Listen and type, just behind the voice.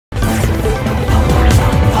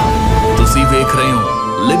देख रहे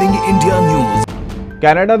हो लिविंग इंडिया न्यूज़।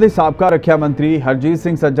 ਕੈਨੇਡਾ ਦੇ ਸਾਬਕਾ ਰੱਖਿਆ ਮੰਤਰੀ ਹਰਜੀਤ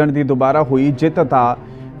ਸਿੰਘ ਸੱਜਣ ਦੀ ਦੁਬਾਰਾ ਹੋਈ ਜਿੱਤ ਤਾਂ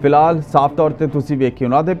ਫਿਲਹਾਲ ਸਾਫ਼ ਤੌਰ ਤੇ ਤੁਸੀਂ ਵੇਖੀ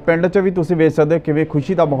ਉਹਨਾਂ ਦੇ ਪਿੰਡ 'ਚ ਵੀ ਤੁਸੀਂ ਵੇਖ ਸਕਦੇ ਕਿਵੇਂ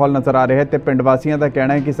ਖੁਸ਼ੀ ਦਾ ਮਾਹੌਲ ਨਜ਼ਰ ਆ ਰਿਹਾ ਹੈ ਤੇ ਪਿੰਡ ਵਾਸੀਆਂ ਦਾ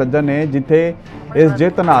ਕਹਿਣਾ ਹੈ ਕਿ ਸੱਜਣ ਨੇ ਜਿੱਥੇ ਇਸ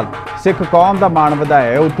ਜਿੱਤ ਨਾਲ ਸਿੱਖ ਕੌਮ ਦਾ ਮਾਣ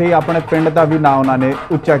ਵਧਾਇਆ ਹੈ ਉੱਥੇ ਹੀ ਆਪਣੇ ਪਿੰਡ ਦਾ ਵੀ ਨਾਂ ਉਹਨਾਂ ਨੇ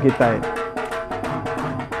ਉੱਚਾ ਕੀਤਾ ਹੈ।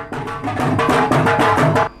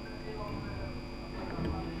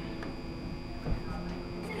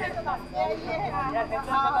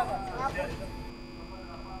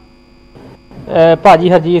 ਭਾਜੀ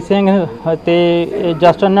ਹਰਜੀਤ ਸਿੰਘ ਤੇ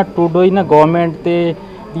ਜਸਟਨ ਟਰੂਡੋ ਇਹਨਾਂ ਗਵਰਨਮੈਂਟ ਤੇ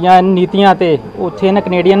ਦੀਆਂ ਨੀਤੀਆਂ ਤੇ ਉੱਥੇ ਇਹਨਾਂ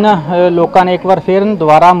ਕੈਨੇਡੀਅਨ ਲੋਕਾਂ ਨੇ ਇੱਕ ਵਾਰ ਫਿਰ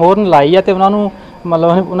ਦੁਬਾਰਾ ਮੋਹਰ ਲਾਈ ਹੈ ਤੇ ਉਹਨਾਂ ਨੂੰ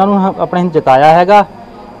ਮਤਲਬ ਉਹਨਾਂ ਨੂੰ ਆਪਣੇ ਜਿਤਾਇਆ ਹੈਗਾ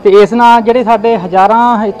ਤੇ ਇਸ ਨਾਲ ਜਿਹੜੇ ਸਾਡੇ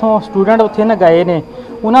ਹਜ਼ਾਰਾਂ ਇੱਥੋਂ ਸਟੂਡੈਂਟ ਉੱਥੇ ਨਾ ਗਏ ਨੇ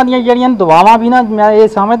ਉਹਨਾਂ ਦੀਆਂ ਜਿਹੜੀਆਂ ਦੁਆਵਾਂ ਵੀ ਨਾ ਮੈਂ ਇਹ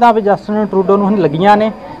ਸਮਝਦਾ ਵੀ ਜਸਟਨ ਟਰੂਡੋ ਨੂੰ ਲੱਗੀਆਂ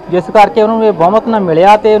ਨੇ ਜਿਸ ਕਰਕੇ ਉਹਨਾਂ ਨੂੰ ਇਹ ਬਹੁਮਤ ਨਾ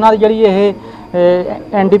ਮਿਲਿਆ ਤੇ ਉਹਨਾਂ ਦੀ ਜਿਹੜੀ ਇਹ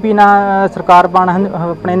NDP ਨਾਲ ਸਰਕਾਰ ਬਣ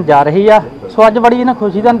ਆਪਣੇ ਜਾ ਰਹੀ ਆ। ਸੋ ਅੱਜ ਬੜੀ ਇਹਨਾਂ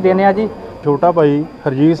ਖੁਸ਼ੀ ਦਾ ਦਿਨ ਆ ਜੀ। ਛੋਟਾ ਭਾਈ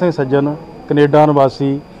ਹਰਜੀਤ ਸਿੰਘ ਸੱਜਣ ਕੈਨੇਡਾ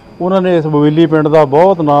ਨਿਵਾਸੀ ਉਹਨਾਂ ਨੇ ਇਸ ਬਵੇਲੀ ਪਿੰਡ ਦਾ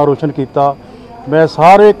ਬਹੁਤ ਨਾਂ ਰੋਸ਼ਨ ਕੀਤਾ। ਮੈਂ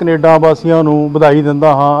ਸਾਰੇ ਕੈਨੇਡਾ ਵਾਸੀਆਂ ਨੂੰ ਵਧਾਈ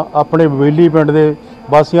ਦਿੰਦਾ ਹਾਂ, ਆਪਣੇ ਬਵੇਲੀ ਪਿੰਡ ਦੇ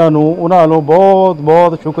ਵਾਸੀਆਂ ਨੂੰ ਉਹਨਾਂ ਵੱਲੋਂ ਬਹੁਤ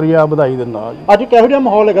ਬਹੁਤ ਸ਼ੁਕਰੀਆ ਵਧਾਈ ਦਿੰਦਾ। ਅੱਜ ਕਿਹੋ ਜਿਹਾ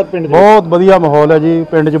ਮਾਹੌਲ ਹੈਗਾ ਪਿੰਡ 'ਚ? ਬਹੁਤ ਵਧੀਆ ਮਾਹੌਲ ਹੈ ਜੀ,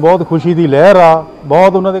 ਪਿੰਡ 'ਚ ਬਹੁਤ ਖੁਸ਼ੀ ਦੀ ਲਹਿਰ ਆ,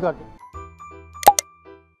 ਬਹੁਤ ਉਹਨਾਂ ਦੇ ਘਰ